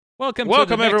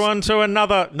Welcome everyone to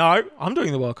another... No, I'm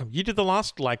doing the welcome. You did the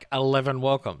last, 11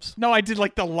 welcomes. No, I did,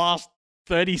 the last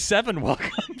 37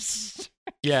 welcomes.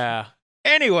 Yeah.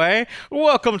 Anyway,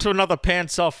 welcome to another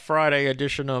Pants Off Friday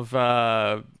edition of,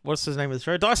 what's his name of the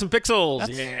show? Dice and Pixels.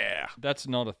 Yeah. That's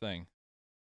not a thing.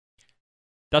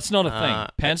 That's not a thing.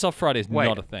 Pants Off Friday is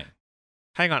not a thing.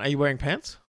 Hang on, are you wearing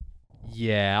pants?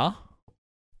 Yeah.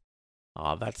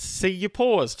 Oh, see, you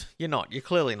paused. You're not. You're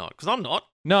clearly not, because I'm not.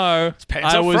 No, it's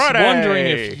Pants I Off was Friday. wondering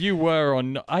if you were or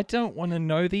not. I don't want to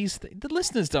know these things. The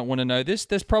listeners don't want to know this.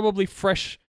 There's probably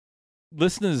fresh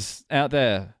listeners out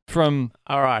there from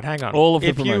all right, hang on. All of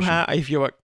the promotion.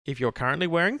 If you're currently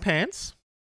wearing pants,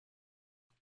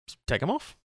 take them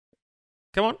off.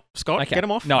 Come on, Scott, okay. Get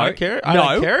them off. No, I don't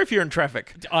care if you're in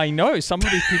traffic. I know some of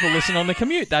these people listen on the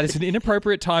commute. That is an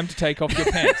inappropriate time to take off your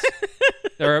pants.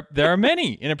 There are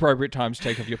many inappropriate times to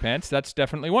take off your pants. That's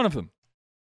definitely one of them.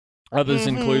 Others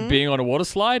include being on a water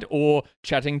slide or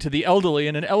chatting to the elderly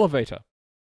in an elevator.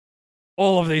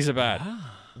 All of these are bad.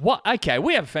 What? Okay,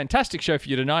 we have a fantastic show for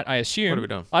you tonight, I assume. What are we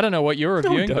doing? I don't know what you're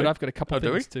reviewing, but I've got a couple of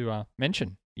do things to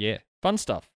mention. Yeah, fun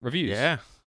stuff. Reviews. Yeah.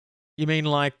 You mean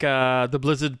the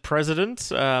Blizzard president,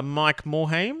 Mike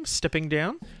Morhaime, stepping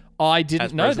down? I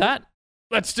didn't know that.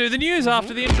 Let's do the news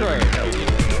after the intro.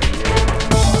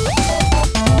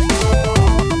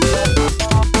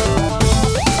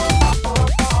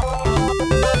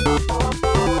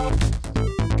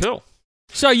 Cool.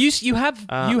 So you have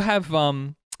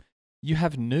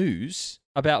news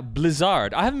about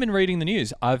Blizzard. I haven't been reading the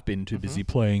news. I've been too busy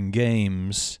playing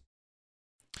games.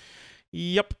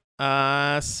 Yep.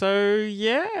 He's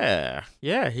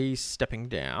stepping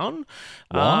down.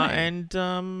 Why?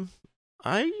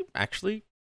 I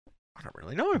don't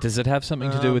really know. Does it have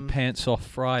something to do with Pants Off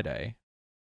Friday?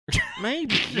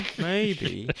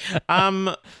 Maybe.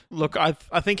 Look, I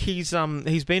think he's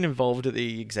been involved at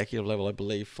the executive level, I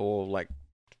believe, for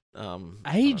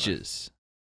ages.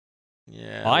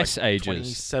 Yeah, Ice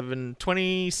ages.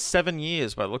 27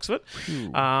 years by the looks of it.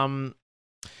 Ooh.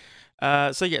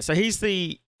 So he's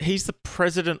the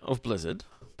president of Blizzard,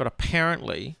 but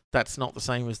apparently that's not the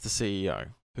same as the CEO,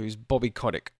 who's Bobby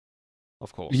Kotick,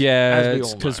 of course. Yeah,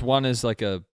 because one is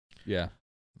I'm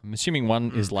assuming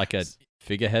one is like a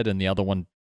figurehead and the other one,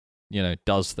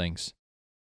 does things.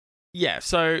 Yeah,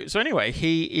 so anyway,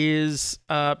 he is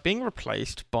being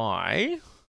replaced by...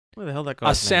 Where the hell that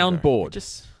guy? A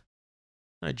soundboard.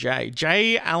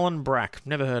 J. Allen Brack.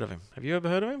 Never heard of him. Have you ever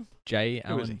heard of him? J.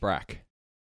 Allen Brack.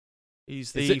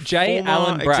 He's the Is it J.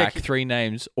 Allen Brack, three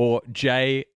names, or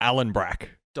J. Allen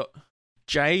Brack?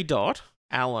 J.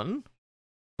 Allen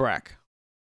Brack.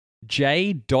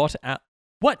 J.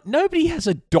 What? Nobody has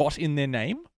a dot in their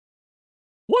name?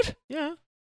 What? Yeah.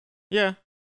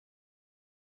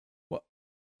 What?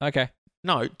 Okay.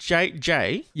 No,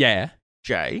 J. Yeah.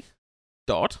 J.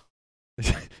 Dot.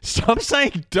 Stop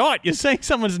saying dot. You're saying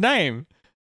someone's name.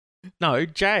 No,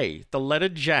 J. The letter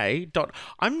J. Dot.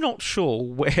 I'm not sure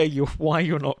why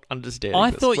you're not understanding. I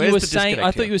this. thought Where's you were the saying. disconnect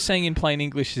I thought here? you were saying in plain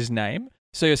English his name.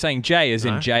 So you're saying J as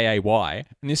in Jay, and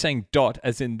you're saying dot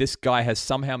as in this guy has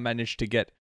somehow managed to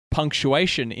get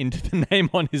punctuation into the name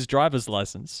on his driver's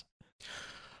license.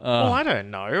 Well, I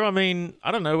don't know. I mean,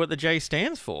 I don't know what the J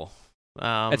stands for.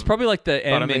 It's probably like the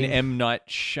M in M. Night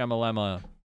Shyamalan.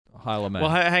 Well,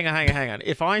 hang on.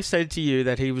 If I said to you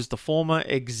that he was the former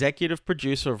executive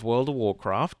producer of World of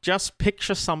Warcraft, just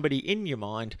picture somebody in your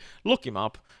mind, look him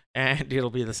up, and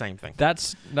it'll be the same thing.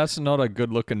 That's not a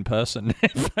good-looking person.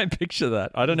 If I picture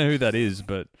that, I don't know who that is,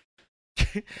 but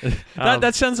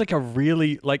that sounds like a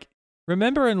really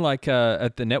Remember in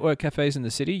at the network cafes in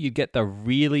the city, you'd get the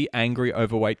really angry,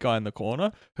 overweight guy in the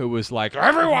corner who was like,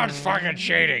 "Everyone's fucking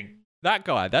cheating." That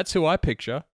guy. That's who I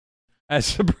picture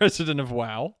as the president of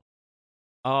WoW.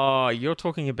 Oh, you're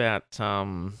talking about...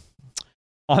 I'm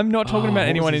not talking about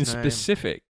anyone in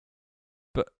specific,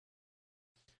 but...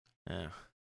 Yeah.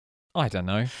 I don't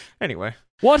know. Anyway.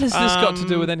 What has this got to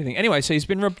do with anything? Anyway, so he's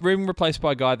been replaced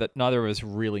by a guy that neither of us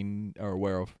really are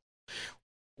aware of.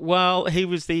 Well, he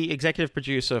was the executive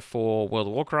producer for World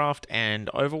of Warcraft and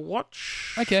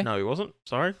Overwatch. Okay. No, he wasn't.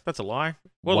 Sorry, that's a lie.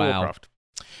 World of Warcraft.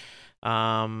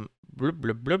 Blah,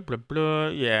 blah, blah, blah, blah.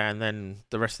 Yeah, and then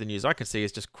the rest of the news I can see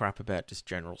is just crap about just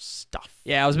general stuff.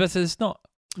 Yeah, I was about to say, there's not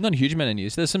a huge amount of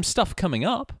news. There's some stuff coming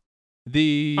up.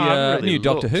 The new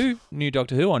Doctor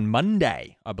Who on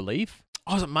Monday, I believe.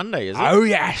 Oh, is it Monday, is it? Oh,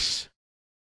 yes.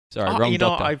 Sorry, wrong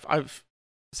Doctor. I've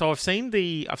seen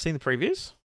the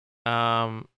previews.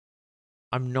 I'm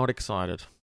not excited.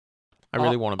 I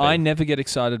really want to be. I never get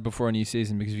excited before a new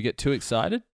season because if you get too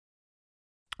excited,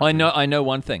 I know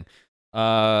one thing.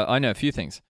 I know a few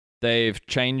things. They've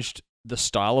changed the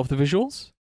style of the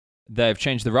visuals. They've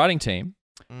changed the writing team.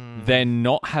 They're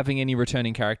not having any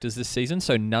returning characters this season,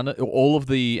 so all of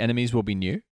the enemies will be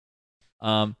new.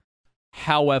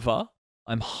 However,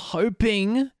 I'm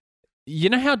hoping, you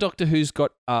know how Doctor Who's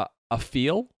got a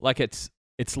feel like it's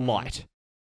light.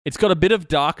 It's got a bit of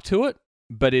dark to it,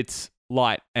 but it's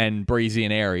light and breezy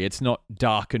and airy. It's not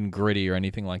dark and gritty or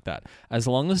anything like that. As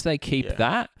long as they keep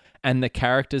that and the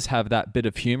characters have that bit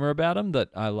of humor about them, that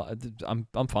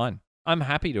I'm fine. I'm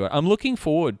happy to it. I'm looking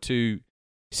forward to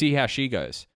see how she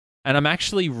goes. And I'm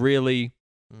actually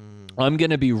I'm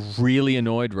going to be really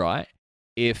annoyed, right,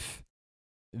 if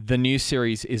the new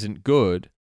series isn't good,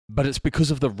 but it's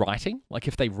because of the writing. Like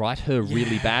if they write her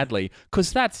really badly,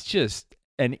 because that's just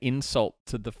an insult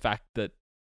to the fact that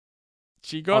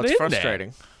she got in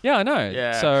frustrating. There. Yeah, I know.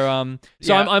 Yeah. So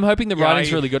I'm hoping the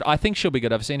writing's really good. I think she'll be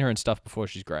good. I've seen her in stuff before.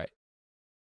 She's great.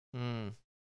 Yeah,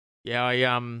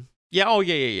 yeah.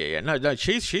 No,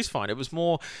 she's fine. It was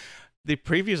more the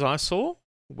previews I saw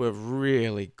were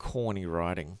really corny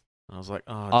writing. I was like,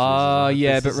 but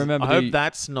remember, I hope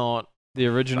that's not the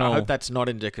original. I hope that's not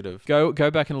indicative. Go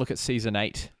back and look at season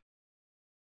 8.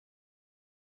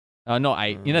 Not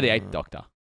 8. You know the 8th Doctor.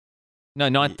 No,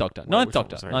 9th Doctor. Ninth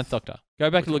Doctor. Go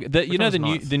back and look at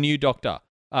the new Doctor.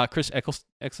 Chris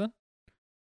Eccleston.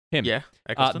 Him. Yeah.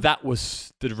 Eccleston. That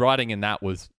was the writing in that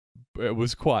was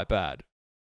quite bad.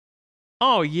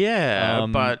 Oh yeah,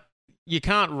 but you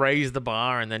can't raise the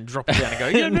bar and then drop it down and go,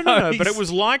 no. But it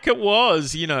was like it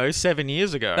was, 7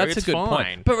 years ago. That's a good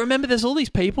point. But remember, there's all these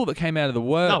people that came out of the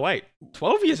work. No, wait,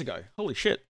 12 years ago. Holy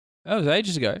shit. That was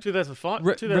ages ago. 2005.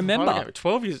 Remember, ago.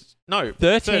 12 years. No,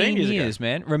 13 years ago.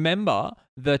 man. Remember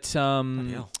that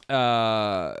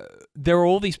there were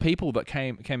all these people that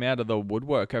came out of the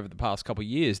woodwork over the past couple of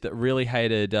years that really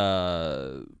hated.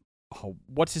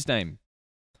 What's his name?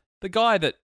 The guy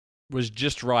that was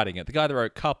just writing it. The guy that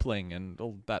wrote Coupling and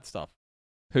all that stuff.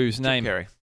 Whose name? Jim Carrey.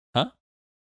 Huh?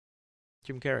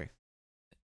 Jim Carrey.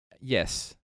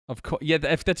 Yes, of course. Yeah,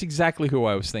 that's exactly who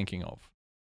I was thinking of.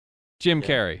 Jim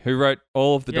Carrey, who wrote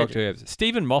all of the Doctor Who episodes.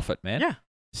 Stephen Moffat, man. Yeah.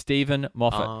 Stephen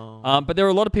Moffat. But there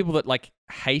were a lot of people that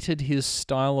hated his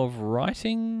style of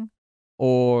writing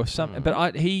or something.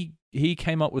 But he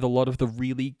came up with a lot of the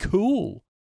really cool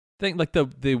thing. Like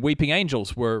the Weeping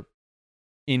Angels were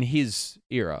in his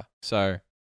era. So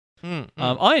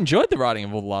I enjoyed the writing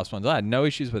of all the last ones. I had no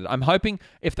issues with it. I'm hoping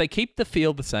if they keep the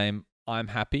feel the same, I'm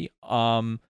happy.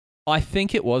 I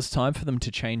think it was time for them to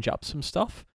change up some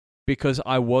stuff. Because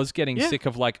I was getting sick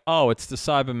of it's the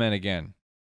Cybermen again.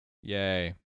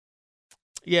 Yay.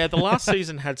 Yeah, the last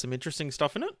season had some interesting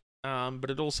stuff in it, but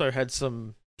it also had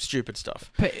some stupid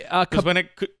stuff. Because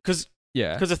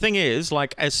the thing is,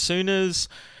 as soon as,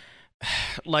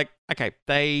 when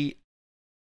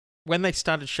they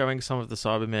started showing some of the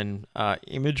Cybermen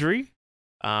imagery,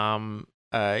 in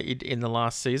the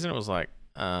last season, it was like,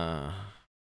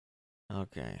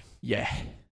 okay, yeah.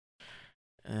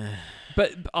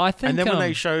 But I think, and then when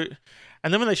they show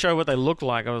what they look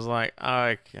like, I was like,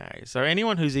 okay. So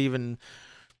anyone who's even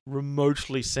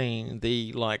remotely seen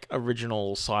the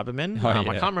original Cybermen, I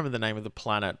can't remember the name of the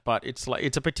planet, but it's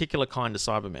a particular kind of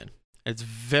Cybermen. It's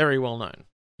very well known.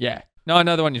 Yeah, no, I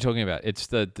know the one you're talking about. It's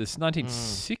this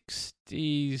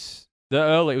 1960s,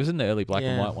 it was in the early black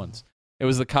and white ones. It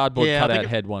was the cardboard cutout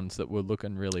head ones that were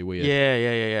looking really weird.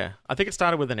 Yeah. I think it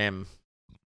started with an M.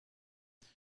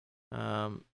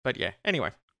 But yeah,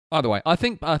 anyway. Either way, I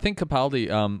think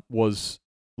Capaldi was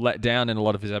let down in a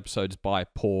lot of his episodes by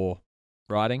poor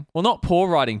writing. Well, not poor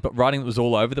writing, but writing that was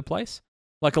all over the place.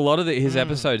 Like a lot of his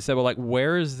episodes, they were like,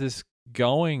 where is this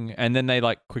going? And then they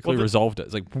quickly resolved it.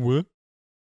 It's like, what?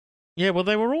 Yeah, well,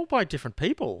 they were all by different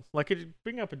people. It'd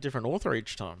bring up a different author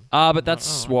each time. But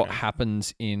that's what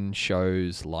happens in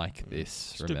shows like this,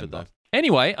 Stupid, remember. though.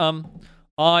 Anyway,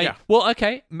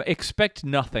 expect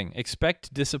nothing.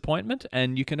 Expect disappointment,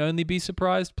 and you can only be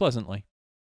surprised pleasantly.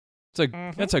 So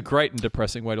that's a great and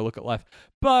depressing way to look at life.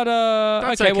 But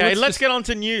that's okay. Well, let's get on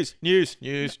to news. News.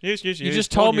 You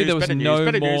just told me there was no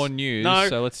more news. No,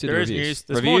 so let's do the there reviews. Is news.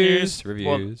 There's more news. Reviews.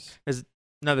 Well,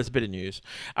 there's a bit of news.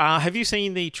 Have you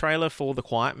seen the trailer for The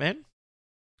Quiet Man?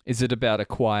 Is it about a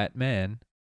quiet man?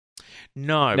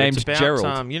 No, named it's about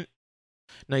Gerald. you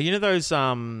know those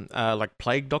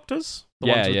plague doctors? The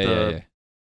ones with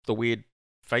the weird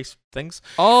face things.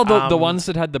 Oh, the ones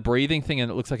that had the breathing thing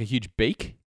and it looks like a huge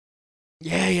beak?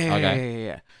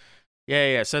 Yeah.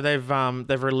 So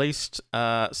they've released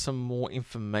some more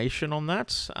information on that.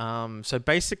 So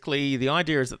basically, the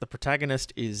idea is that the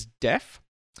protagonist is deaf,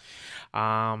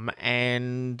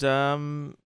 and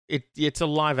it's a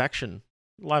live action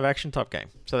live action type game.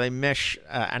 So they mesh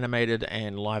animated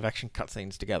and live action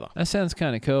cutscenes together. That sounds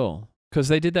kind of cool. Because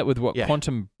they did that with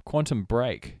Quantum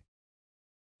Break.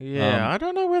 Yeah, I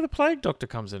don't know where the Plague Doctor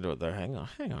comes into it though. Hang on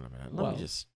a minute. Let me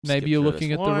just. Maybe you're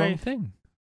looking at the wrong thing.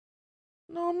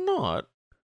 No, I'm not.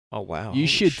 Oh wow! You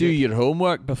should do your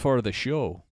homework before the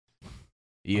show.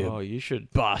 You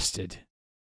should, bastard.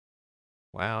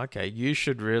 Wow. Okay, you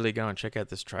should really go and check out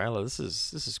this trailer. This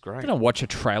is great. I'm gonna watch a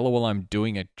trailer while I'm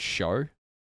doing a show.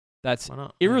 That's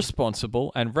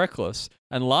irresponsible and reckless.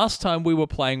 And last time we were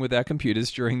playing with our computers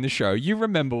during the show, you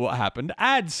remember what happened?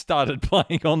 Ads started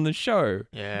playing on the show.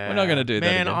 Yeah, we're not gonna do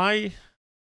that again.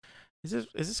 Is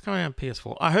this coming out on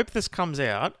PS4? I hope this comes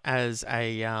out as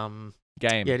a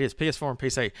game. Yeah, it is PS4 and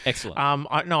PC. Excellent.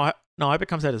 I hope it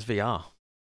comes out as VR.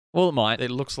 Well, it might. It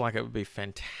looks like it would be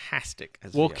fantastic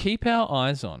as We'll VR. keep our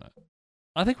eyes on it.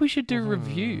 I think we should do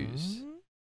reviews.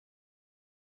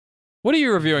 What are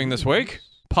you reviewing this week?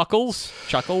 Puckles?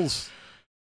 Chuckles?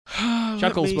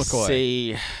 Chuckles McCoy.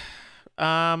 See.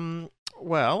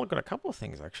 Well, I've got a couple of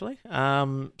things actually.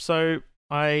 So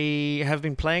I have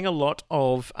been playing a lot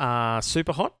of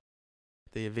Super Hot,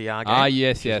 the VR game.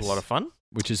 Yes. A lot of fun.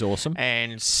 Which is awesome.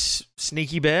 And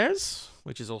Sneaky Bears,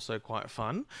 which is also quite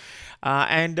fun.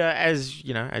 And as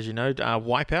you know,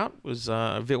 Wipeout was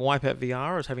Wipeout VR.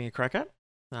 I was having a crack at.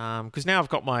 Because now I've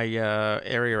got my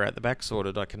area at the back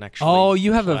sorted. I can actually. Oh,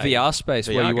 you have a VR space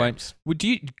where you games.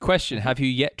 won't. Have you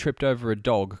yet tripped over a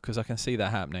dog? Because I can see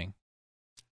that happening.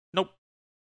 Nope.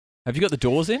 Have you got the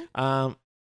doors in? Not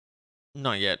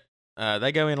yet.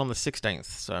 They go in on the 16th,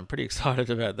 so I'm pretty excited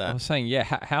about that. I was saying, yeah.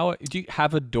 How do you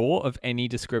have a door of any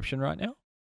description right now?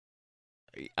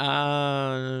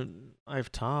 I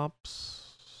have tarps.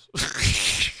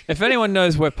 If anyone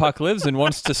knows where Puck lives and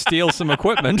wants to steal some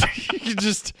equipment, you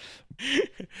just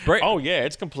bring. Oh yeah,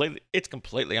 it's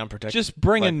completely unprotected. Just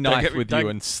bring a knife with you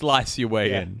and slice your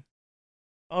way in.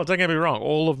 Oh, don't get me wrong.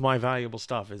 All of my valuable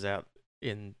stuff is out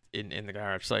in the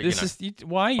garage. So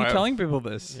why are you telling people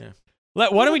this? Yeah.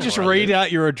 Why don't we just read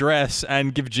out your address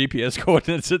and give GPS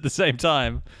coordinates at the same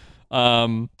time?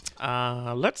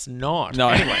 Let's not. No.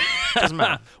 Anyway, doesn't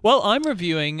matter. Well, I'm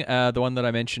reviewing the one that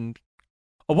I mentioned.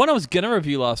 One I was going to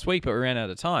review last week, but we ran out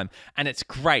of time. And it's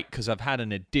great because I've had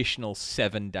an additional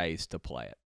 7 days to play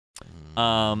it.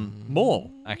 More,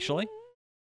 actually.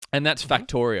 And that's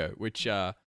Factorio, which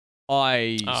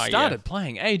I started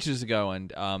playing ages ago,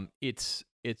 and it's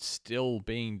still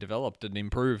being developed and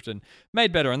improved and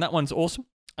made better, and that one's awesome.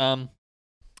 And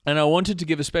I wanted to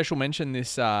give a special mention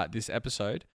this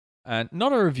episode, and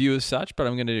not a review as such, but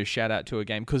I'm going to do a shout out to a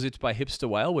game because it's by Hipster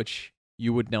Whale, which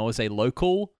you would know as a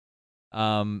local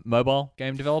mobile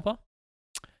game developer.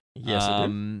 Yes, I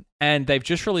do. And they've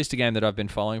just released a game that I've been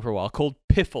following for a while called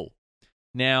Piffle.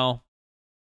 Now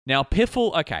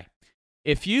Piffle, okay.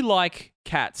 If you like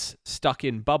cats stuck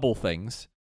in bubble things,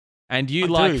 and you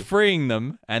like freeing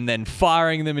them and then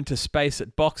firing them into space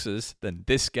at boxes, then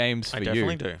this game's for you. I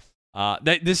definitely do.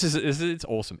 It's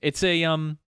awesome. It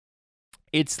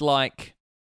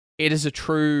is a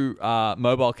true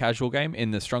mobile casual game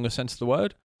in the strongest sense of the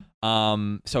word.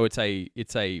 So it's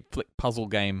a flick puzzle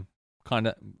game kind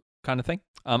of thing.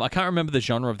 I can't remember the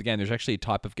genre of the game. There's actually a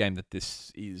type of game that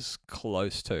this is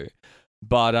close to,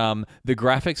 but the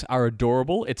graphics are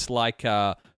adorable. It's like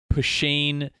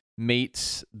Pusheen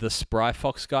meets the Spry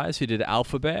Fox guys who did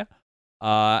Alpha Bear.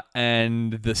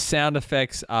 And the sound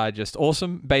effects are just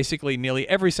awesome. Basically, nearly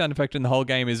every sound effect in the whole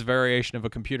game is a variation of a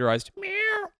computerized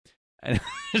meow. And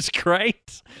it's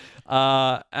great.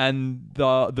 And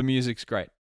the music's great.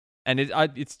 And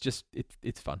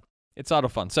it's fun. It's a lot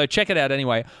of fun. So check it out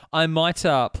anyway. I might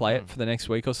play it for the next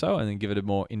week or so and then give it a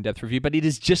more in-depth review. But it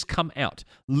has just come out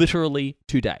literally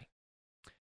today.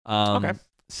 Okay.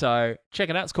 So check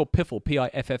it out. It's called Piffle,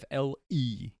 Piffle.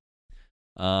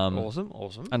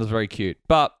 Awesome. And it's very cute.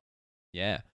 But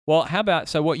yeah. Well, how about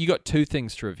what you got 2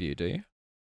 things to review, do you?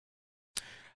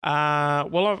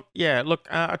 Look,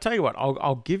 I'll tell you what.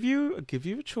 I'll give you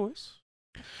a choice.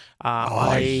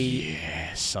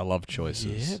 Yes, I love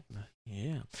choices.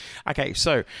 Yeah. Okay,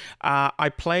 so I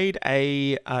played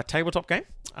a tabletop game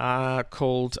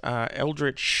called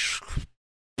Eldritch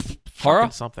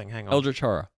Horror. Something. Hang on. Eldritch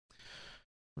Horror.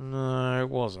 No, it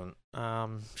wasn't.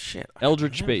 Shit.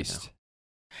 Eldritch Beast.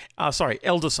 Sorry,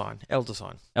 Elder Sign. Elder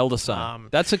Sign.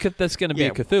 That's going to be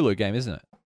a Cthulhu game, isn't it?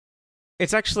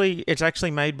 It's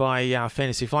actually made by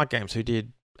Fantasy Flight Games, who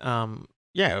did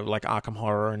like Arkham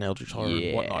Horror and Eldritch Horror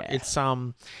and whatnot.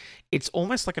 It's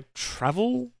almost like a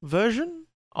travel version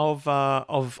of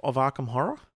Arkham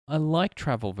Horror. I like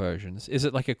travel versions. Is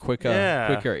it like a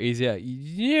quicker, easier?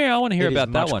 Yeah, I want to hear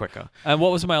about that one. Quicker. And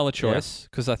what was my other choice?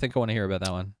 Because I think I want to hear about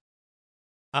that one.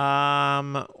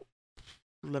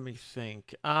 Let me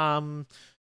think.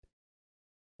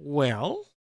 Well,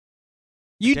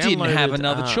 you didn't have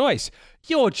another choice.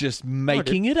 You're just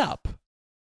making it up.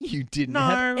 You didn't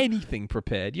have anything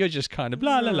prepared. You're just kind of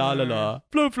la la la la la,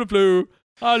 flu flu flu.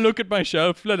 I look at my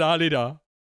shelf, la la la la.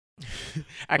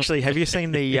 Actually, have you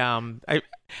seen the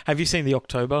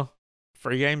October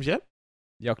free games yet?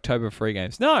 The October free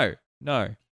games? No.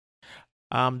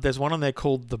 There's one on there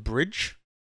called The Bridge.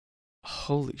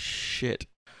 Holy shit.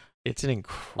 It's an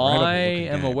incredible looking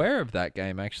am game. aware of that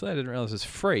game, actually. I didn't realize it's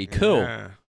free. Cool. Yeah.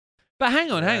 But hang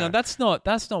on. That's not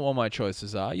what my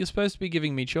choices are. You're supposed to be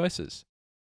giving me choices.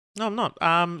 No, I'm not.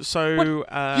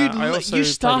 You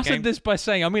started this by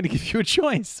saying, I'm going to give you a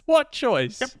choice. What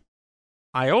choice? Yep.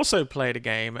 I also played a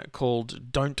game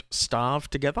called Don't Starve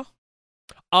Together.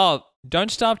 Oh, Don't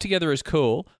Starve Together is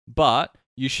cool, but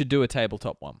you should do a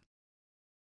tabletop one.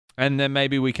 And then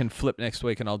maybe we can flip next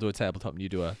week and I'll do a tabletop and you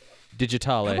do a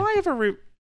digitale.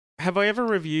 Have I ever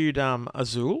reviewed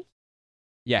Azul?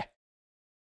 Yeah.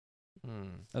 I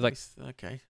was like,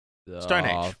 okay. Stone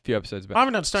Age. A few episodes back. I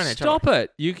haven't done Stone Age. Stop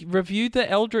it. You reviewed the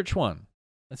Eldritch one.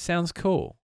 That sounds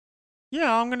cool.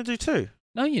 Yeah, I'm going to do 2.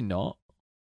 No, you're not.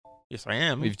 Yes, I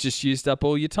am. We've just used up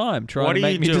all your time trying to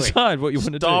make me decide what you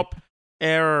want to do. Stop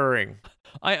erroring.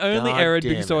 I only erred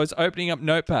because I was opening up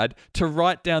Notepad to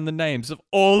write down the names of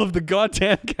all of the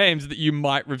goddamn games that you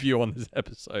might review on this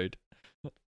episode.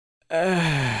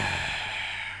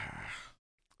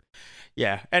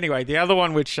 Yeah. Anyway, the other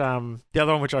one which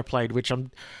I played,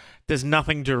 there's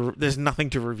nothing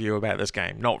to review about this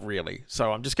game, not really.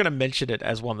 So I'm just going to mention it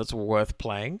as one that's worth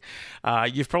playing.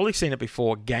 You've probably seen it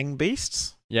before,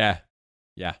 Gangbeasts. Yeah.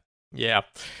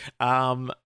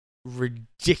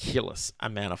 Ridiculous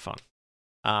amount of fun.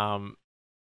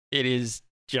 It is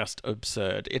just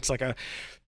absurd. It's like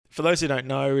for those who don't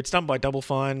know, it's done by Double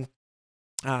Fine.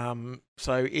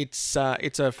 So it's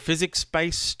a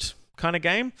physics-based kind of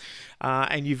game,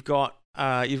 and you've got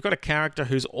a character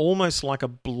who's almost like a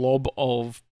blob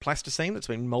of plasticine that's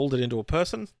been molded into a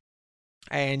person,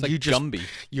 and it's like Gumby.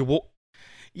 You walk,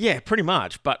 yeah, pretty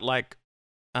much, but like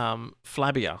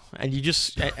flabbier, and you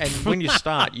just and when you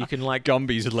start, you can like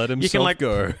Gumby's let himself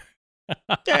go.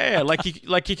 Yeah, like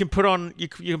you can put on you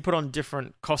can put on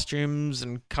different costumes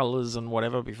and colors and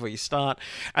whatever before you start,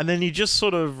 and then you just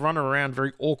sort of run around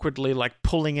very awkwardly, like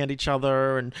pulling at each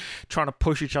other and trying to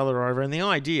push each other over. And the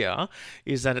idea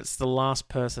is that it's the last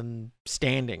person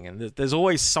standing, and there's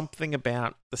always something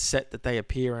about the set that they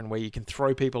appear in where you can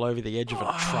throw people over the edge of a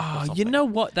truck or something. You know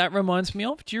what that reminds me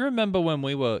of? Do you remember when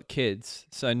we were kids?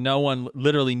 So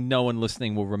literally no one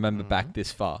listening will remember back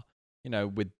this far. You know,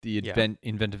 with the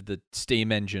invent of the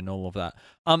steam engine, all of that.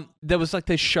 There was like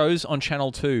these shows on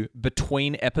Channel 2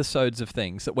 between episodes of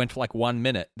things that went for like 1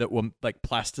 minute that were like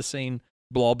plasticine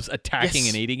blobs attacking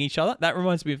and eating each other. That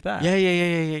reminds me of that.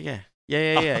 Yeah.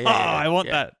 I want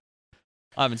that.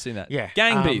 I haven't seen that. Yeah.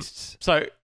 Gangbeasts.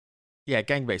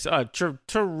 Gangbeasts.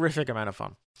 Terrific amount of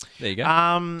fun. There you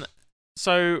go.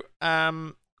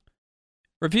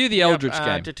 Review the Eldritch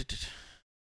game.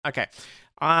 Okay.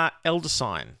 Elder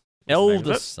Sign.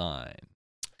 Elder Sign.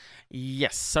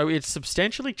 Yes, so it's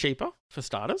substantially cheaper for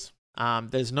starters.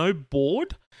 There's no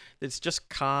board. It's just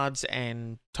cards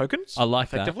and tokens. I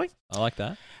like effectively. That. I like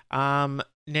that.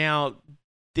 Now,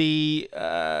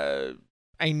 a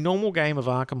normal game of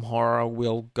Arkham Horror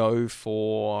will go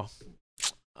for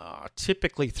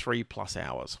typically 3+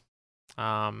 hours.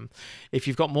 If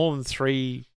you've got more than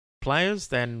 3 players,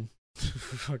 then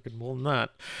fucking more than that.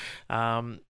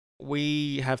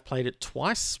 We have played it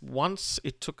twice. Once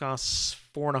it took us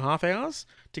 4.5 hours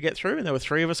to get through, and there were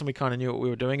 3 of us, and we kind of knew what we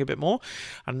were doing a bit more.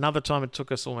 Another time it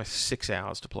took us almost 6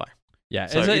 hours to play. Yeah,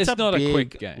 so it's not a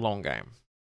quick game. Long game.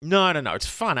 No. It's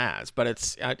fun but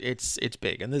it's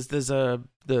big, and there's the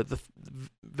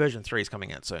version 3 is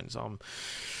coming out soon, so I'm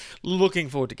looking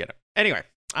forward to get it. Anyway,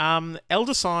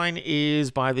 Elder Sign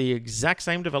is by the exact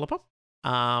same developer.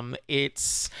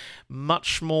 It's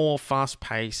much more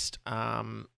fast-paced.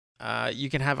 You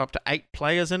can have up to 8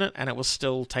 players in it, and it will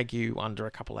still take you under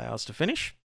a couple hours to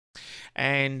finish.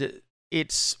 And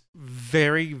it's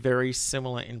very, very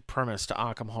similar in premise to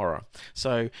Arkham Horror.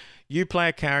 So you play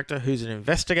a character who's an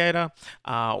investigator,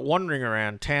 wandering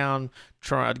around town,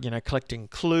 collecting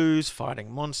clues,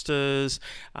 fighting monsters,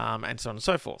 and so on and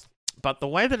so forth. But the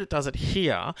way that it does it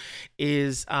here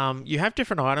is you have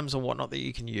different items and whatnot that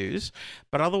you can use,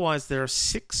 but otherwise there are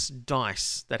 6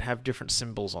 dice that have different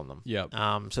symbols on them. Yep.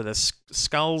 So there's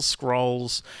skulls,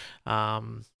 scrolls,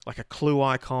 like a clue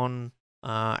icon,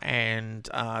 and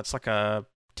it's like a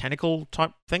tentacle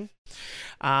type thing.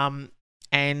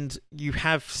 And you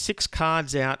have 6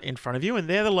 cards out in front of you, and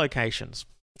they're the locations.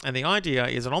 And the idea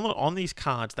is that on these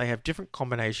cards, they have different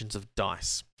combinations of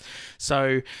dice.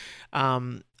 So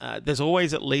there's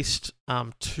always at least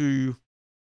 2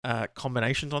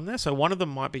 combinations on there. So one of them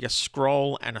might be a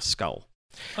scroll and a skull.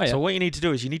 Oh, yeah. So what you need to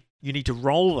do is you need to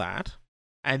roll that,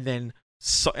 and then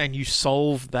you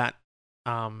solve that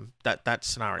that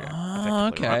scenario. Oh,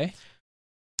 okay. Right?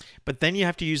 But then you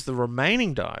have to use the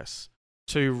remaining dice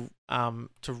to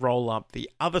roll up the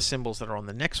other symbols that are on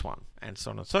the next one, and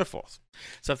so on and so forth.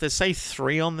 So if there's, say,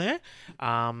 3 on there,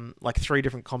 like 3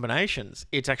 different combinations,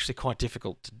 it's actually quite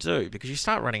difficult to do because you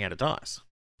start running out of dice.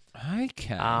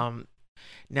 Okay.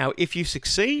 Now, if you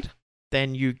succeed,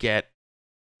 then you get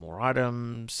more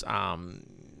items.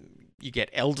 You get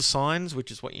elder signs, which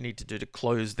is what you need to do to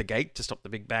close the gate to stop the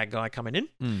big bad guy coming in.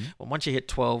 Well, once you hit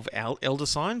 12 elder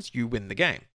signs, you win the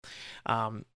game.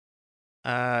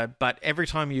 But every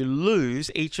time you lose,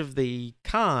 each of the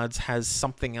cards has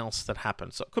something else that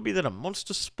happens. So it could be that a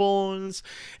monster spawns.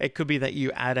 It could be that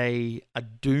you add a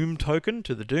Doom token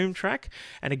to the Doom track.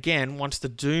 And again, once the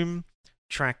Doom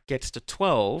track gets to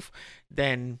 12,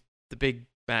 then the big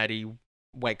baddie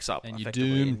wakes up and you're effectively,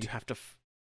 doomed.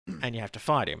 and you have to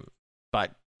fight him.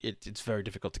 But it's very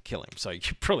difficult to kill him, so you're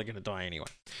probably going to die anyway.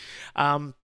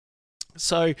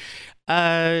 So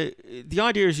the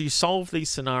idea is you solve these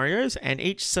scenarios, and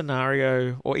each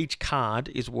scenario or each card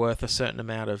is worth a certain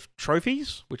amount of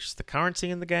trophies, which is the currency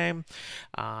in the game,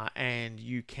 and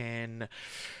you can,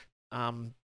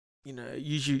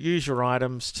 use your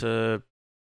items to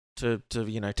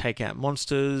take out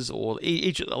monsters, or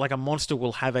each, like, a monster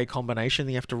will have a combination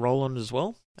that you have to roll on as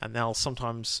well, and they'll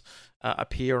sometimes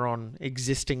appear on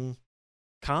existing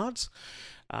cards.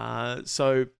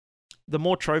 So the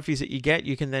more trophies that you get,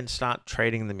 you can then start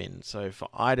trading them in. So for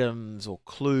items or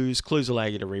clues allow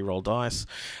you to reroll dice,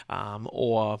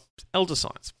 or elder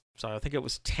signs. So I think it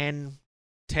was 10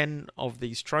 of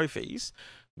these trophies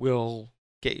will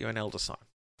get you an elder sign.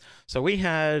 So we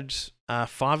had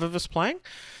 5 of us playing.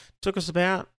 Took us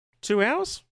about 2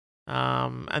 hours,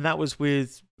 and that was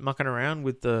with mucking around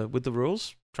with the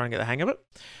rules, trying to get the hang of it.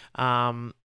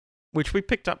 Which we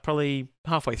picked up probably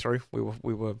halfway through. We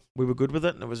were good with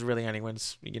it, and it was really only when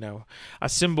a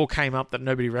symbol came up that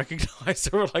nobody recognized.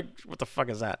 So we're like, "What the fuck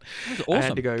is that?" That's awesome. I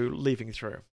had to go leafing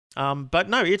through. But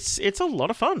no, it's a lot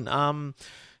of fun.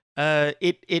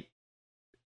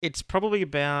 It's probably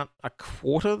about a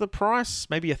quarter the price,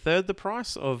 maybe a third the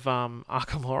price of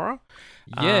Arkham Horror.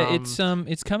 Yeah,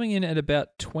 it's coming in at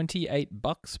about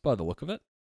 $28 by the look of it.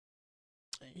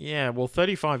 Yeah, well,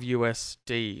 $35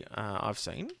 USD I've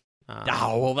seen.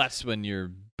 Well, that's when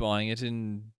you're buying it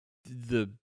in the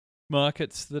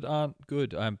markets that aren't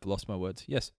good. I've lost my words.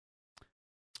 Yes.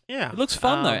 Yeah. It looks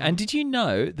fun, though. And did you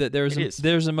know that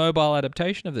there's a mobile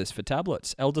adaptation of this for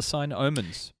tablets, Elder Sign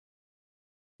Omens?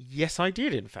 Yes, I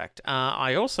did, in fact.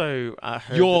 I also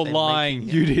heard You're lying.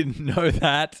 You didn't know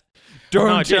that.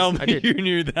 Don't tell me you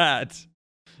knew that.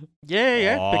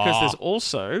 Yeah, because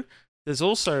there's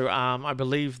also I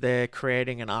believe they're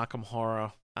creating an Arkham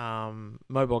Horror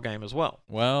mobile game as well.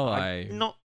 Well,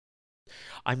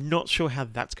 I'm not sure how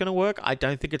that's going to work. I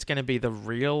don't think it's going to be the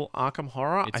real Arkham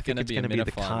Horror. I think it's going to be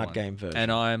the card game version.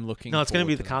 And I'm looking. No, it's going to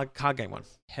be the card game one.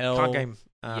 Card game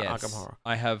yes. Arkham Horror.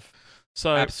 I have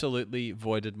absolutely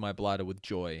voided my bladder with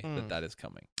joy that is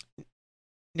coming.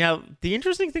 Now, the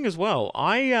interesting thing as well,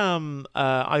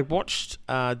 I watched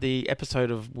the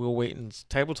episode of Will Wheaton's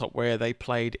Tabletop where they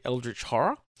played Eldritch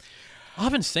Horror. I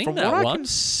haven't seen that one.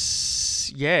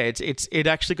 Yeah, it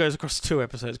actually goes across 2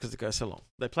 episodes because it goes so long.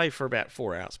 They play for about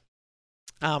 4 hours.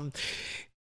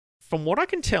 From what I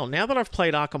can tell, now that I've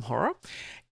played Arkham Horror,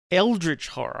 Eldritch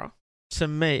Horror, to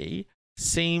me,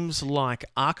 seems like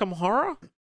Arkham Horror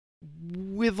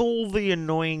with all the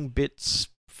annoying bits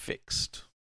fixed.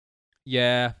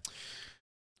 Yeah.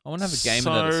 I want to have a game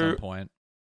of that at some point.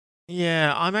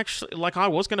 Yeah, I'm actually, I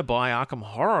was going to buy Arkham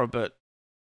Horror, but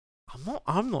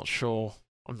I'm not sure.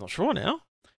 I'm not sure now.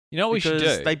 You know what we should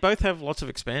do? They both have lots of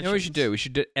expansions. You know what we should do? We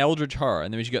should do Eldritch Horror,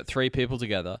 and then we should get 3 people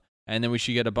together, and then we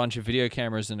should get a bunch of video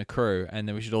cameras and a crew, and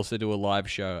then we should also do a live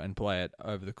show and play it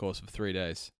over the course of 3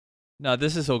 days. No,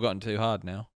 this has all gotten too hard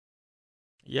now.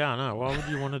 Yeah, I know. Why would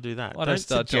you want to do that? Why don't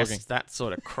start talking that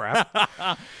sort of crap.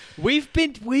 We've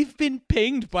been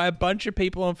pinged by a bunch of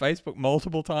people on Facebook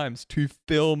multiple times to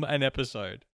film an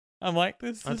episode. I'm like,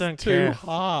 this I is don't too care.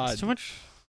 hard. It's too much.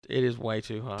 It is way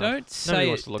too hard. Don't say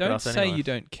anyway. you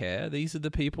don't care. These are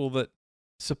the people that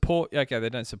support. Okay, they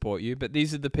don't support you, but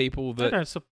these are the people that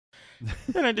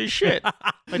they don't do shit.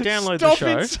 They download Stop the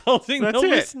show. Insulting That's the it.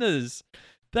 listeners.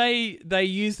 They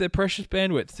use their precious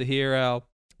bandwidth to hear our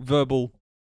verbal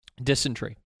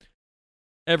dysentery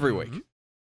every week.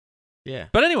 Yeah.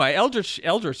 But anyway,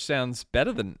 Eldritch sounds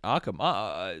better than Arkham.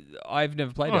 I've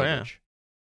never played Eldritch.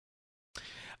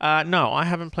 Yeah. No, I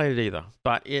haven't played it either,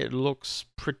 but it looks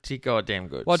pretty goddamn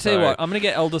good. Well, I'll tell you what, I'm going to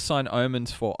get Elder Sign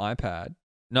Omens for iPad.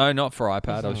 No, not for iPad.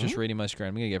 Mm-hmm. I was just reading my screen.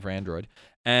 I'm going to get it for Android.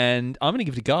 And I'm going to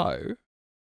give it a go.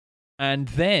 And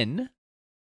then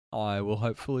I will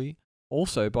hopefully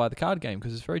also buy the card game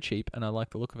because it's very cheap and I like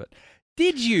the look of it.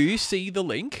 Did you see the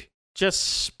link?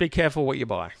 Just be careful what you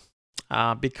buy.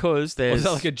 Because there's... Was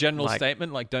that like a general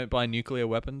statement? Like, don't buy nuclear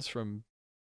weapons from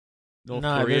North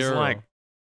Korea?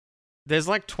 There's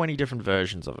like 20 different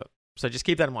versions of it. So just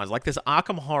keep that in mind. Like there's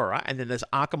Arkham Horror, and then there's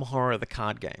Arkham Horror, the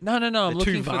card game. No. I'm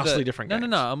looking for vastly different games.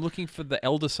 No. I'm looking for the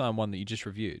Elder Sign one that you just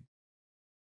reviewed.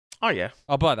 Oh yeah,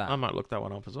 I'll buy that. I might look that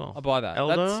one up as well. I'll buy that.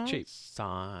 That's cheap.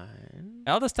 Sign.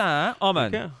 Elder Sign. Oh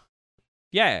man. Okay.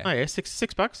 Yeah. Oh yeah, $6.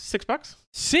 $6.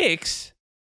 $6?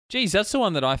 Jeez, that's the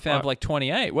one that I found for like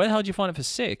 28. Where the hell did you find it for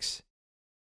 $6?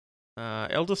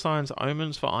 Elder Sign's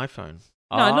Omens for iPhone.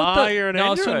 No, not the. You're an no, I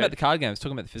was talking Android. about the card game. I was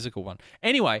talking about the physical one.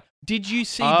 Anyway, did you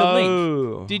see the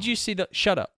link? Did you see the?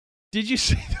 Shut up. Did you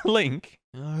see the link?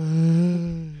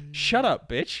 Shut up,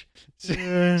 bitch.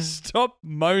 Stop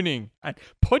moaning and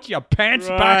put your pants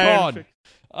back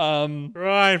on.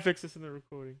 Ryan, fix this in the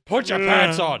recording. Put your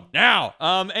pants on now.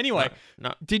 Anyway,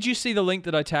 no. Did you see the link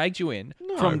that I tagged you in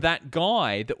from that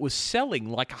guy that was selling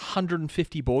like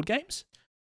 150 board games?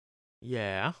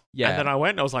 Yeah. And then I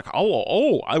went and I was like,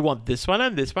 oh, I want this one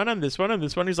and this one and this one and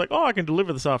this one. He's like, oh, I can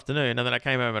deliver this afternoon. And then I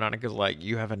came home and Annika's like,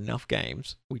 you have enough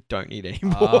games. We don't need any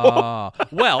more.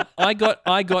 Well, I got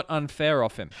Unfair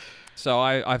off him. So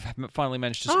I've finally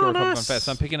managed to score a copy of Unfair.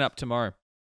 So I'm picking it up tomorrow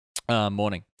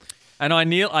morning. And I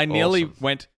nearly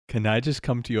went, can I just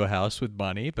come to your house with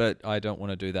money? But I don't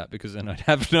want to do that because then I'd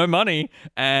have no money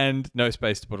and no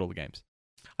space to put all the games.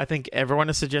 I think everyone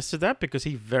has suggested that because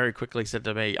he very quickly said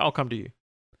to me, I'll come to you.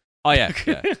 Oh, yeah.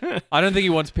 I don't think he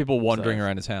wants people wandering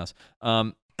around his house,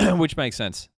 which makes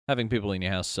sense. Having people in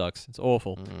your house sucks. It's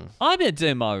awful. I'm going to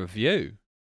do my review,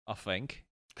 I think.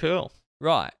 Cool.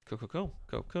 Right. Cool.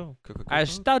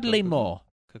 As Dudley Moore.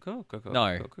 Cool.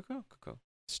 No.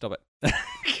 Stop it.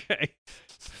 Okay.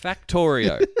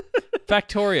 Factorio.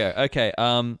 Okay.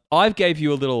 I gave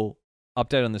you a little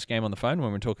update on this game on the phone when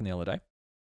we were talking the other day.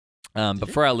 But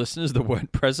for our listeners that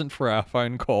weren't present for our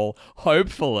phone call,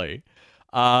 hopefully,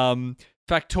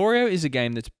 Factorio is a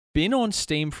game that's been on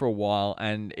Steam for a while,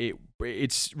 and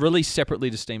it's released separately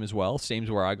to Steam as well. Steam's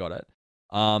where I got it.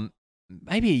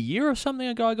 Maybe a year or something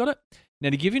ago I got it. Now,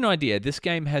 to give you an idea, this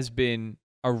game has been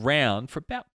around for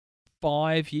about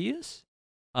 5 years,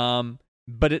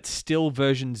 but it's still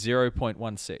version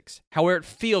 0.16. However, it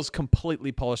feels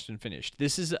completely polished and finished.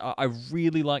 I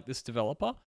really like this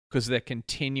developer, because they're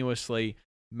continuously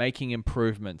making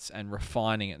improvements and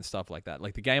refining it and stuff like that.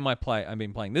 Like the game I've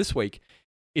been playing this week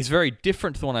is very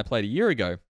different to the one I played a year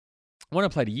ago. The one I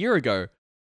played a year ago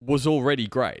was already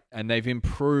great, and they've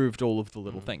improved all of the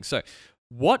little things. So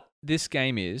what this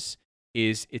game is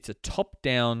it's a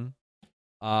top-down,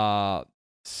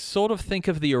 sort of think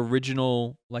of the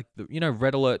original, like the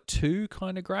Red Alert 2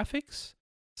 kind of graphics.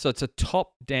 So it's a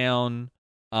top-down,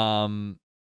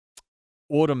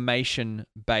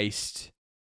 automation-based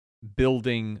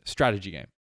building strategy game.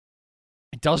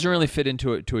 It doesn't really fit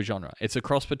into a genre. It's a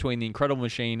cross between The Incredible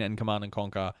Machine and Command and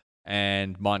Conquer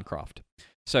and Minecraft.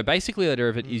 So basically, the idea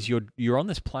of it is you're on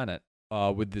this planet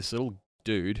with this little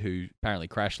dude who apparently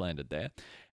crash landed there,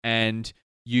 and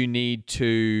you need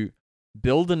to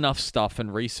build enough stuff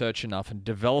and research enough and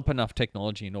develop enough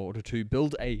technology in order to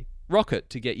build a rocket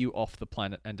to get you off the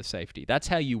planet and to safety. That's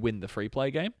how you win the free play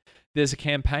game. There's a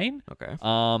campaign. Okay.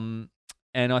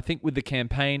 And I think with the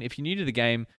campaign, if you're new to the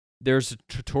game, there's a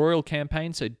tutorial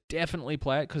campaign, so definitely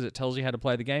play it because it tells you how to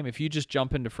play the game. If you just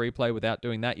jump into free play without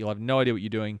doing that, you'll have no idea what you're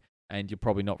doing, and you'll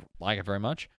probably not like it very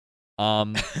much.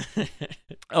 You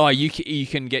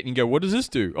can get and go, what does this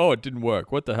do? Oh, it didn't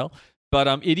work. What the hell? But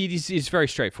it's very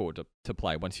straightforward to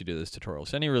play once you do this tutorial.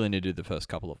 So you only really need to do the first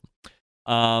couple of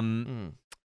them.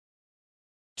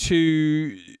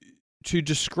 To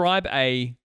describe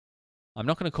I'm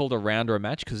not going to call it a round or a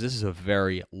match because this is a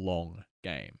very long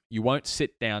game. You won't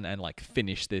sit down and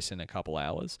finish this in a couple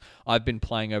hours. I've been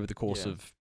playing over the course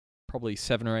of probably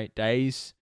 7 or 8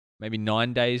 days maybe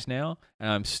 9 days now, and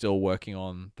I'm still working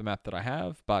on the map that I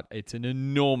have, but it's an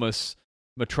enormous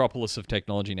metropolis of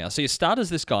technology now. So you start as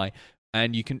this guy,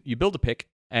 and you build a pick,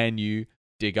 and you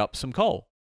dig up some coal.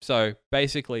 So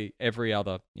basically every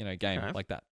other game like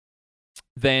that.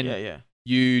 Then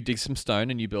you dig some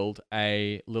stone, and you build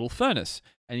a little furnace,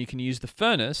 and you can use the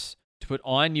furnace to put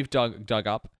iron you've dug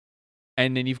up,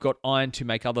 and then you've got iron to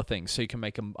make other things. So you can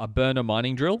make a burner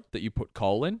mining drill that you put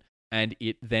coal in, and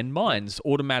it then mines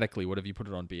automatically whatever you put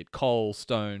it on, be it coal,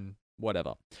 stone,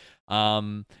 whatever.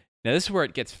 Now this is where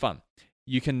it gets fun.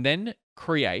 You can then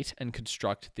create and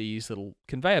construct these little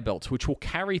conveyor belts, which will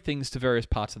carry things to various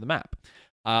parts of the map.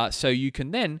 So you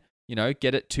can then,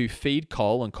 get it to feed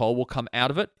coal, and coal will come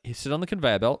out of it, sit on the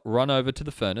conveyor belt, run over to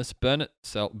the furnace, burn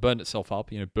itself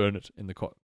up, burn it in the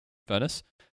furnace.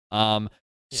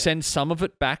 Send some of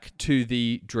it back to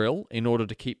the drill in order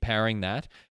to keep powering that,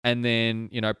 and then,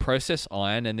 process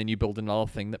iron, and then you build another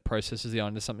thing that processes the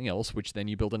iron into something else, which then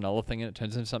you build another thing and it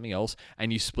turns into something else,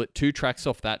 and you split 2 tracks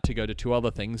off that to go to 2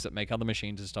 other things that make other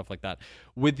machines and stuff like that,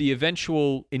 with the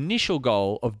eventual initial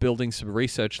goal of building some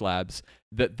research labs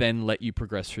that then let you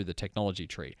progress through the technology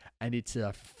tree. And it's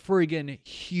a friggin'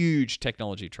 huge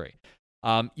technology tree.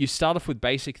 You start off with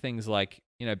basic things like,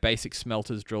 basic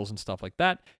smelters, drills, and stuff like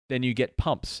that. Then you get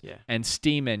pumps and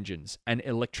steam engines and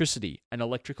electricity and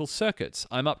electrical circuits.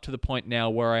 I'm up to the point now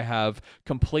where I have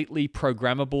completely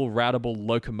programmable, routable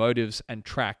locomotives and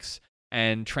tracks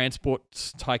and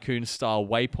transport tycoon style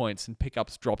waypoints and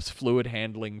pickups, drops, fluid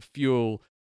handling, fuel,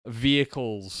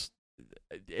 vehicles.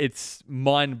 It's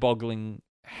mind-boggling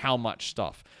how much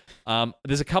stuff.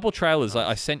 There's a couple trailers.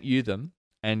 I sent you them,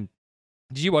 and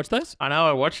did you watch those? I know,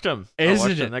 I watched them.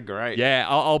 They're great. Yeah,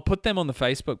 I'll put them on the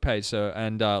Facebook page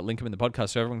and link them in the podcast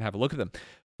so everyone can have a look at them.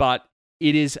 But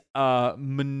it is a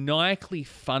maniacally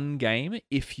fun game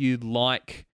if you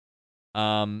like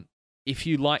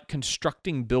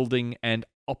constructing, building, and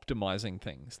optimizing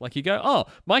things. Like you go, oh,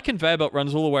 my conveyor belt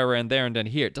runs all the way around there and down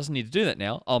here. It doesn't need to do that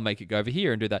now. I'll make it go over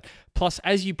here and do that. Plus,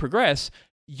 as you progress,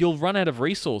 you'll run out of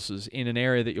resources in an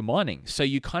area that you're mining. So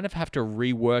you kind of have to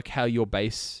rework how your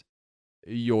base...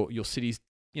 your city's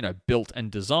built and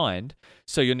designed,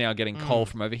 so you're now getting coal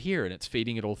from over here and it's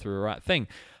feeding it all through the right thing,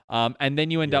 and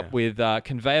then you end up with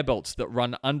conveyor belts that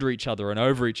run under each other and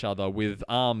over each other with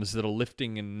arms that are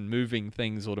lifting and moving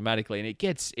things automatically, and it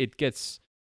gets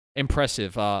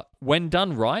impressive. When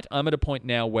done right, I'm at a point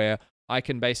now where I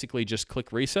can basically just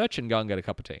click research and go and get a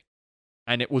cup of tea,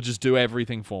 and it will just do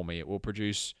everything for me. It will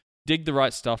dig the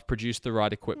right stuff, produce the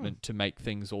right equipment to make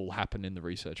things all happen in the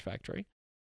research factory.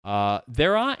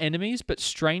 There are enemies, but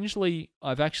strangely,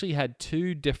 I've actually had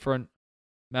 2 different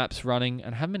maps running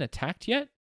and haven't been attacked yet.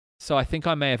 So I think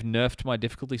I may have nerfed my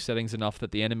difficulty settings enough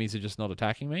that the enemies are just not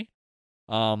attacking me.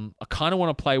 I kind of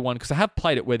want to play one, because I have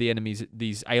played it where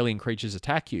these alien creatures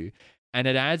attack you, and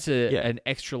it adds an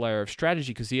extra layer of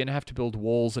strategy, because you're going to have to build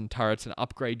walls and turrets and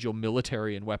upgrade your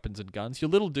military and weapons and guns.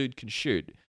 Your little dude can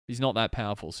shoot. He's not that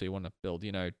powerful, so you want to build,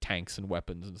 tanks and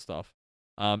weapons and stuff.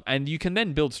 And you can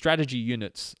then build strategy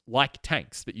units like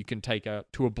tanks that you can take out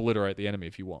to obliterate the enemy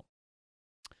if you want.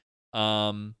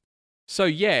 So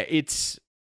yeah, it's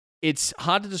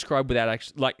hard to describe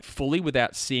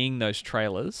without seeing those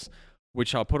trailers,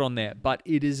 which I'll put on there. But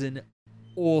it is an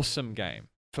awesome game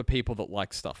for people that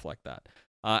like stuff like that.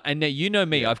 And now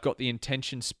me, I've got the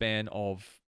attention span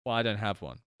of, well, I don't have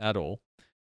one at all.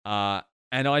 And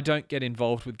I don't get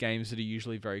involved with games that are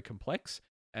usually very complex.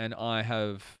 And I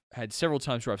have had several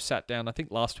times where I've sat down. I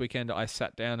think last weekend I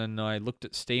sat down and I looked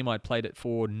at Steam. I played it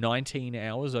for 19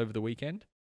 hours over the weekend,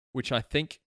 which I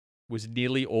think was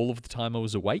nearly all of the time I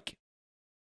was awake.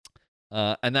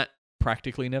 And that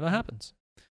practically never happens.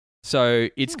 So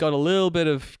it's got a little bit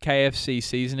of KFC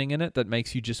seasoning in it that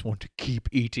makes you just want to keep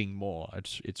eating more.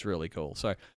 It's really cool.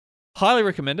 So highly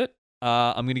recommend it.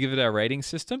 I'm going to give it our rating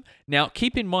system. Now,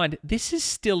 keep in mind, this is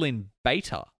still in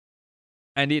beta.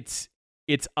 And it's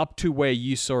up to where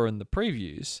you saw in the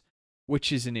previews,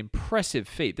 which is an impressive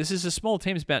feat. This is a small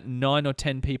team. It's about 9 or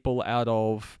 10 people out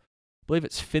of, I believe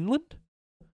it's Finland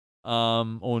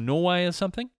or Norway or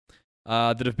something,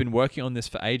 that have been working on this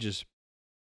for ages.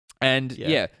 And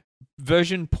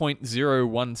version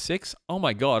 0.016. Oh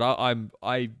my God,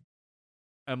 I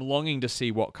am longing to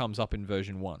see what comes up in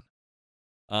version 1.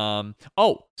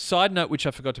 Side note, which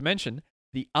I forgot to mention,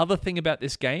 the other thing about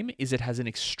this game is it has an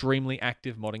extremely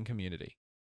active modding community.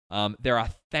 There are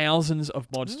thousands of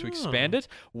mods to expand it.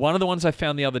 One of the ones I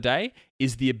found the other day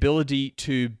is the ability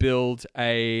to build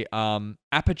a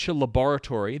aperture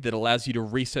laboratory that allows you to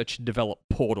research and develop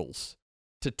portals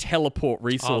to teleport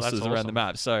resources around the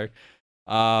map. So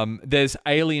There's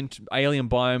alien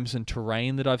biomes and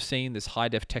terrain that I've seen. There's high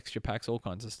def texture packs, all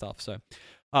kinds of stuff. So,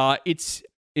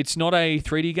 it's not a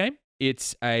 3D game.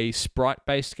 It's a sprite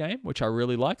based game, which I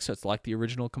really like. So it's like the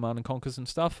original Command and Conquers and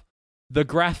stuff. The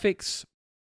graphics,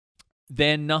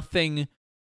 they're nothing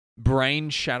brain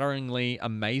shatteringly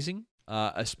amazing,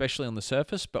 especially on the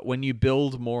surface. But when you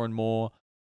build more and more,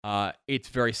 it's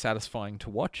very satisfying to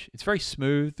watch. It's very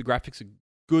smooth. The graphics are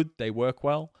good. They work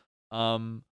well.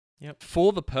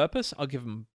 For the purpose, I'll give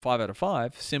them 5 out of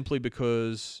 5, simply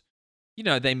because,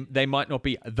 they might not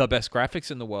be the best graphics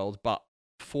in the world, but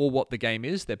for what the game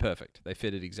is, they're perfect. They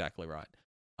fit it exactly right.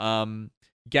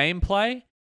 Gameplay,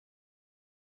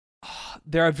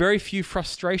 there are very few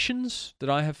frustrations that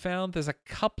I have found. There's a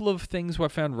couple of things where I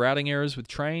found routing errors with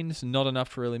trains, not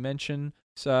enough to really mention.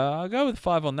 So I'll go with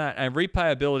 5 on that. And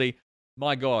replayability,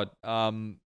 my God,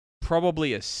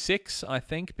 probably a 6, I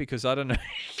think, because I don't know.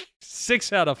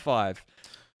 6 out of 5.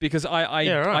 Because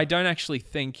I don't actually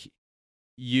think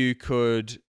you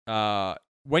could,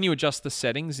 when you adjust the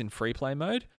settings in free play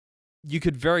mode, you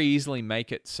could very easily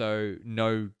make it so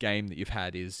no game that you've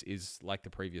had is like the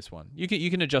previous one. You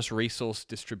can adjust resource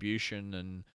distribution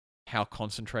and how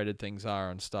concentrated things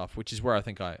are and stuff, which is where I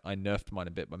think I nerfed mine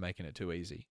a bit by making it too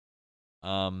easy.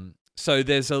 So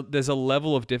there's a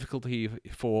level of difficulty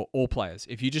for all players.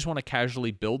 If you just want to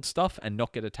casually build stuff and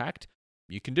not get attacked,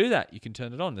 you can do that. You can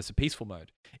turn it on. There's a peaceful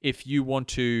mode. If you want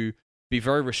to be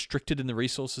very restricted in the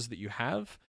resources that you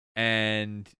have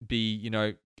and be,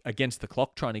 against the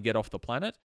clock trying to get off the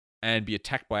planet and be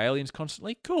attacked by aliens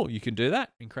constantly, cool, you can do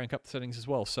that and crank up the settings as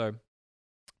well. So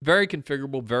very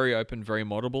configurable, very open, very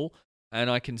moddable. And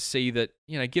I can see that,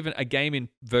 given a game in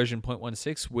version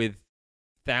 0.16 with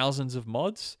thousands of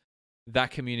mods,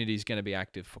 that community is going to be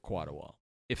active for quite a while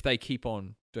if they keep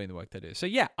on doing the work they do. So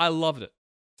yeah, I loved it.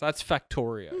 So that's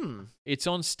Factorio. It's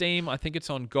on Steam. I think it's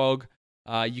on GOG.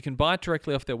 You can buy it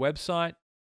directly off their website.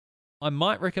 I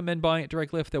might recommend buying it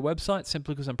directly off their website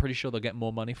simply because I'm pretty sure they'll get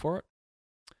more money for it.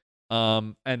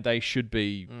 And they should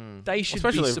be. They should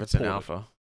especially be if it's an alpha.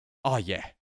 Oh yeah.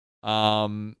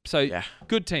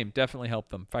 Good team. Definitely help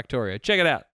them. Factorio. Check it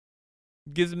out.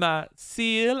 Gives my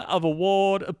seal of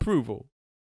award approval.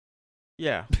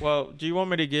 Yeah. Well, do you want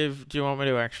me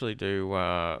to actually do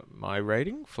my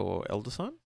rating for Elder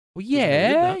Sign? Well,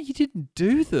 yeah, you didn't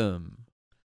do them.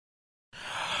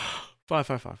 5,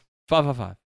 5, 5. 5 out of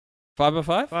 5. 5 out of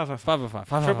 5? 5 out of 5. 5 out of 5.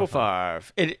 5 Triple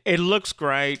 5. It looks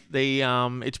great.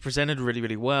 It's presented really,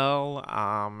 really well.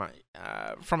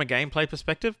 From a gameplay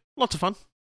perspective, lots of fun.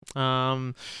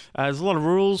 There's a lot of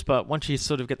rules, but once you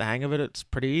sort of get the hang of it, it's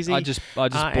pretty easy. I just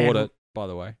bought it, by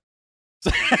the way.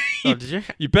 Oh, did you?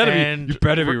 You better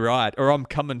be right, or I'm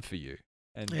coming for you.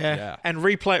 And and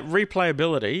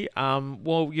replayability.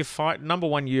 Well, you fight. Number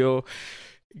one, you're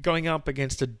going up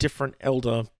against a different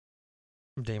elder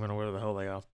demon or whatever the hell they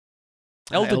are.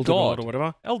 Elder God or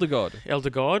whatever. Elder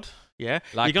God. Yeah,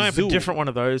 like you're going up a different one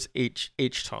of those each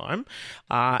time,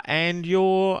 and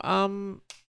you're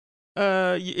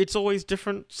it's always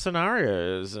different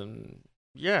scenarios, and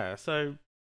so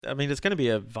I mean, it's going to be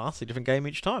a vastly different game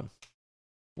each time.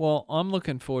 Well, I'm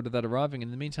looking forward to that arriving. In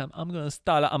the meantime, I'm going to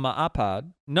start it on my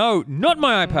iPad. No, not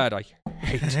my iPad. I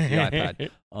hate the iPad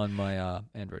on my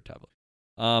Android tablet.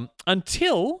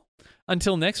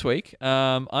 Until next week,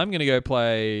 I'm going to go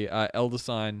play Elder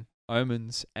Sign,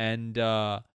 Omens, and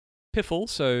Piffle.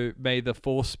 So may the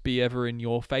force be ever in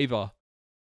your favor,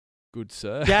 good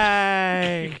sir.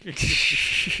 Yay!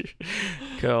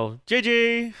 Cool.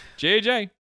 GG. GG.